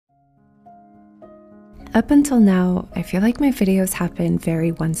Up until now, I feel like my videos have been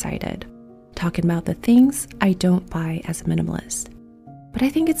very one-sided, talking about the things I don't buy as a minimalist. But I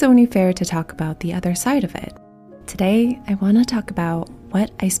think it's only fair to talk about the other side of it. Today, I want to talk about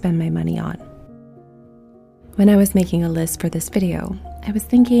what I spend my money on. When I was making a list for this video, I was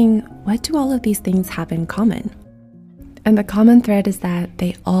thinking, what do all of these things have in common? And the common thread is that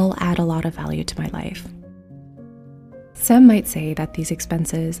they all add a lot of value to my life. Some might say that these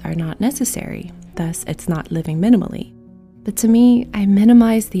expenses are not necessary, thus it's not living minimally. But to me, I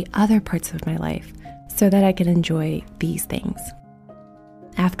minimize the other parts of my life so that I can enjoy these things.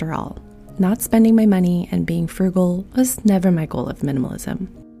 After all, not spending my money and being frugal was never my goal of minimalism.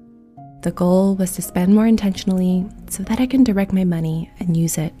 The goal was to spend more intentionally so that I can direct my money and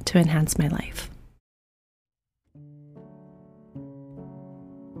use it to enhance my life.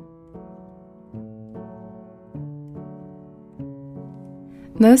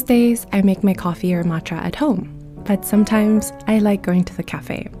 Most days, I make my coffee or matcha at home, but sometimes I like going to the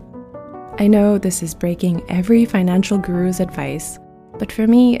cafe. I know this is breaking every financial guru's advice, but for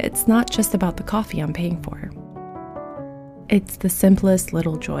me, it's not just about the coffee I'm paying for. It's the simplest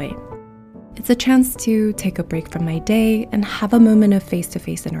little joy. It's a chance to take a break from my day and have a moment of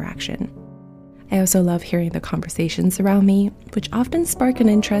face-to-face interaction. I also love hearing the conversations around me, which often spark an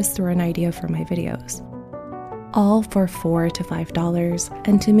interest or an idea for my videos. All for $4 to $5,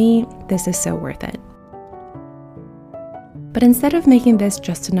 and to me, this is so worth it. But instead of making this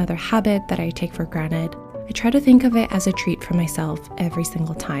just another habit that I take for granted, I try to think of it as a treat for myself every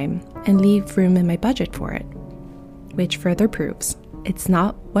single time and leave room in my budget for it. Which further proves, it's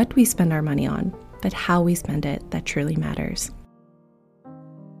not what we spend our money on, but how we spend it that truly matters.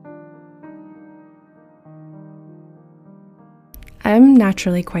 I'm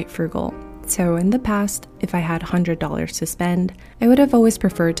naturally quite frugal. So in the past, if I had $100 to spend, I would have always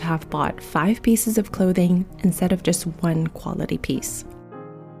preferred to have bought 5 pieces of clothing instead of just one quality piece.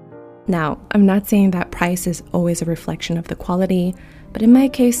 Now, I'm not saying that price is always a reflection of the quality, but in my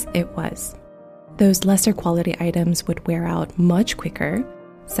case, it was. Those lesser quality items would wear out much quicker,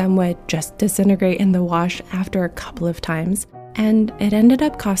 some would just disintegrate in the wash after a couple of times, and it ended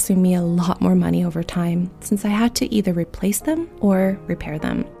up costing me a lot more money over time since I had to either replace them or repair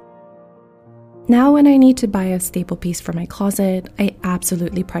them. Now when I need to buy a staple piece for my closet, I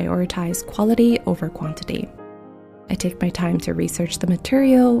absolutely prioritize quality over quantity. I take my time to research the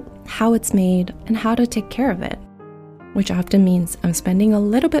material, how it's made, and how to take care of it, which often means I'm spending a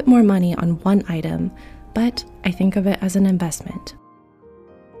little bit more money on one item, but I think of it as an investment.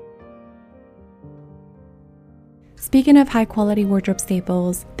 Speaking of high-quality wardrobe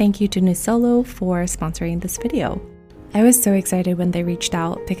staples, thank you to Nisolo for sponsoring this video. I was so excited when they reached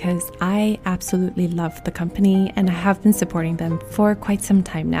out because I absolutely love the company and I have been supporting them for quite some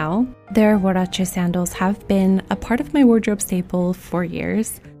time now. Their Huarache sandals have been a part of my wardrobe staple for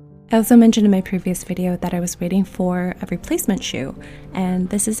years. I also mentioned in my previous video that I was waiting for a replacement shoe, and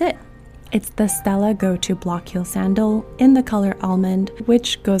this is it. It's the Stella Go-To Block Heel Sandal in the color almond,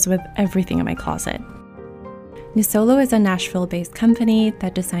 which goes with everything in my closet. Nisolo is a Nashville-based company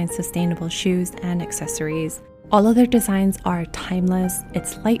that designs sustainable shoes and accessories. All of their designs are timeless,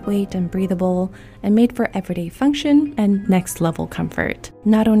 it's lightweight and breathable, and made for everyday function and next-level comfort.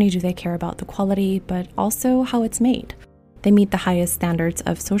 Not only do they care about the quality, but also how it's made. They meet the highest standards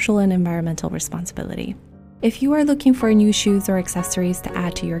of social and environmental responsibility. If you are looking for new shoes or accessories to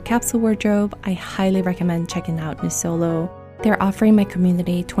add to your capsule wardrobe, I highly recommend checking out Nisolo. They're offering my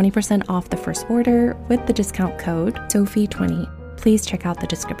community 20% off the first order with the discount code SOPHIE20. Please check out the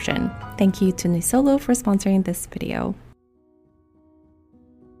description. Thank you to Nisolo for sponsoring this video.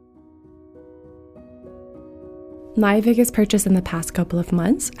 My biggest purchase in the past couple of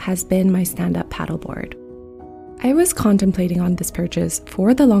months has been my stand-up paddleboard. I was contemplating on this purchase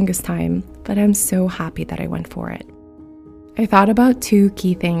for the longest time, but I'm so happy that I went for it. I thought about 2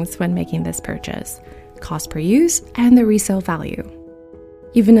 key things when making this purchase: cost per use and the resale value.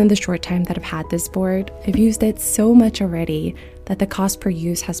 Even in the short time that I've had this board, I've used it so much already that the cost per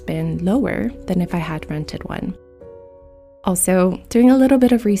use has been lower than if I had rented one. Also, doing a little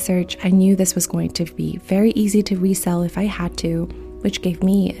bit of research, I knew this was going to be very easy to resell if I had to, which gave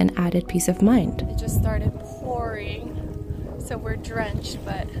me an added peace of mind. It just started pouring, so we're drenched,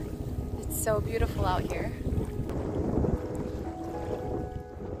 but it's so beautiful out here.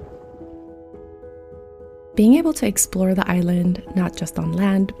 Being able to explore the island, not just on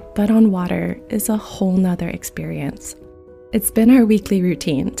land, but on water, is a whole nother experience. It's been our weekly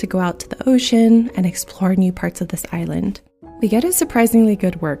routine to go out to the ocean and explore new parts of this island. We get a surprisingly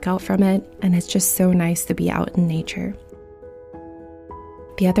good workout from it, and it's just so nice to be out in nature.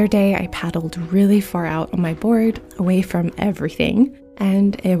 The other day, I paddled really far out on my board, away from everything,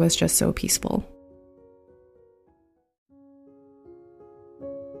 and it was just so peaceful.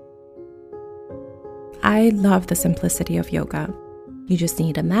 I love the simplicity of yoga. You just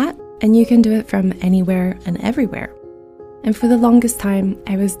need a mat, and you can do it from anywhere and everywhere. And for the longest time,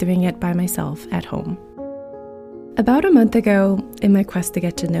 I was doing it by myself at home. About a month ago, in my quest to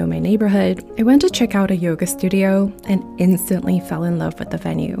get to know my neighborhood, I went to check out a yoga studio and instantly fell in love with the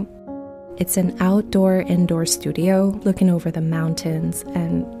venue. It's an outdoor-indoor studio looking over the mountains,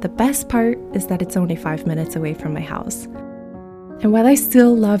 and the best part is that it's only 5 minutes away from my house. And while I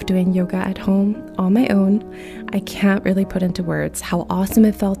still love doing yoga at home on my own, I can't really put into words how awesome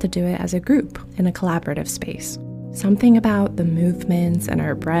it felt to do it as a group in a collaborative space. Something about the movements and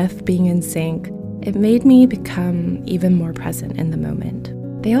our breath being in sync, it made me become even more present in the moment.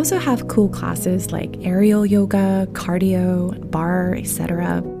 They also have cool classes like aerial yoga, cardio, bar,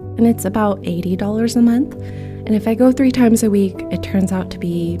 etc. And it's about $80 a month. And if I go 3 times a week, it turns out to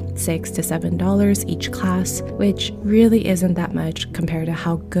be $6 to $7 each class, which really isn't that much compared to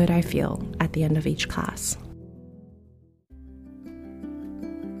how good I feel at the end of each class.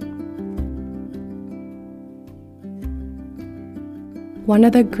 One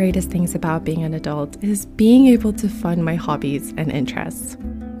of the greatest things about being an adult is being able to fund my hobbies and interests.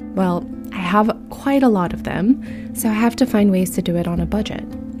 Well, I have quite a lot of them, so I have to find ways to do it on a budget.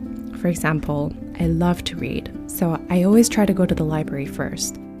 For example, I love to read, so I always try to go to the library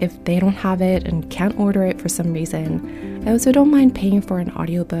first. If they don't have it and can't order it for some reason, I also don't mind paying for an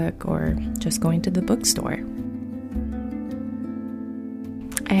audiobook or just going to the bookstore.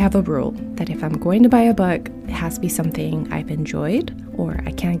 I have a rule that if I'm going to buy a book, it has to be something I've enjoyed, or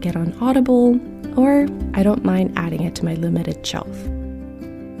I can't get on Audible, or I don't mind adding it to my limited shelf.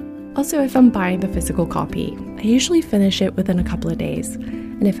 Also, if I'm buying the physical copy, I usually finish it within a couple of days,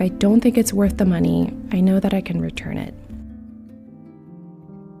 and if I don't think it's worth the money, I know that I can return it.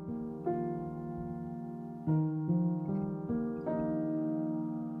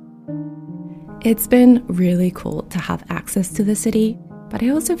 It's been really cool to have access to the city, but I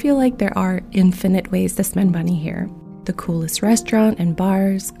also feel like there are infinite ways to spend money here. The coolest restaurant and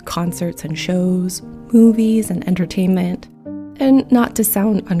bars, concerts and shows, movies and entertainment. And not to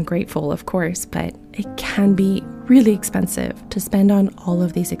sound ungrateful, of course, but it can be really expensive to spend on all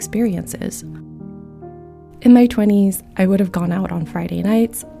of these experiences. In my 20s, I would have gone out on Friday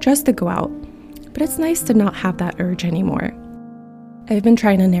nights just to go out, but it's nice to not have that urge anymore. I've been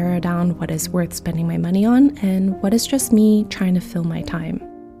trying to narrow down what is worth spending my money on and what is just me trying to fill my time.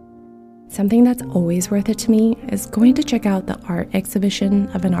 Something that's always worth it to me is going to check out the art exhibition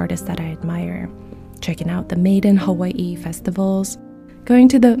of an artist that I admire, checking out the Made in Hawaii festivals, going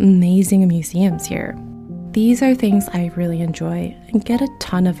to the amazing museums here. These are things I really enjoy and get a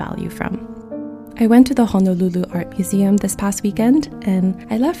ton of value from. I went to the Honolulu Art Museum this past weekend and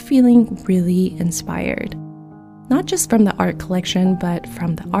I left feeling really inspired. Not just from the art collection, but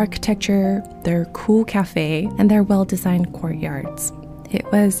from the architecture, their cool cafe, and their well-designed courtyards. It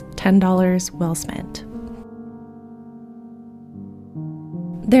was $10 well spent.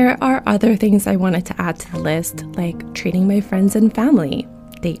 There are other things I wanted to add to the list, like treating my friends and family,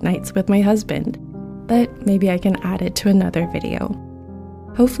 date nights with my husband, but maybe I can add it to another video.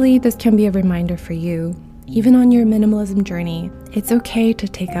 Hopefully this can be a reminder for you, even on your minimalism journey, it's okay to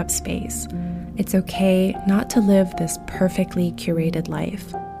take up space. It's okay not to live this perfectly curated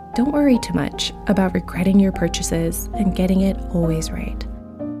life. Don't worry too much about regretting your purchases and getting it always right.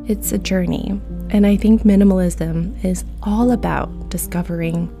 It's a journey, and I think minimalism is all about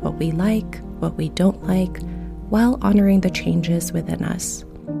discovering what we like, what we don't like, while honoring the changes within us.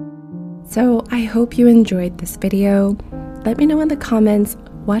 So I hope you enjoyed this video. Let me know in the comments,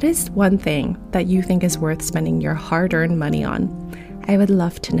 what is one thing that you think is worth spending your hard-earned money on? I would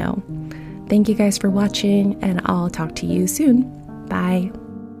love to know. Thank you guys for watching, and I'll talk to you soon. Bye.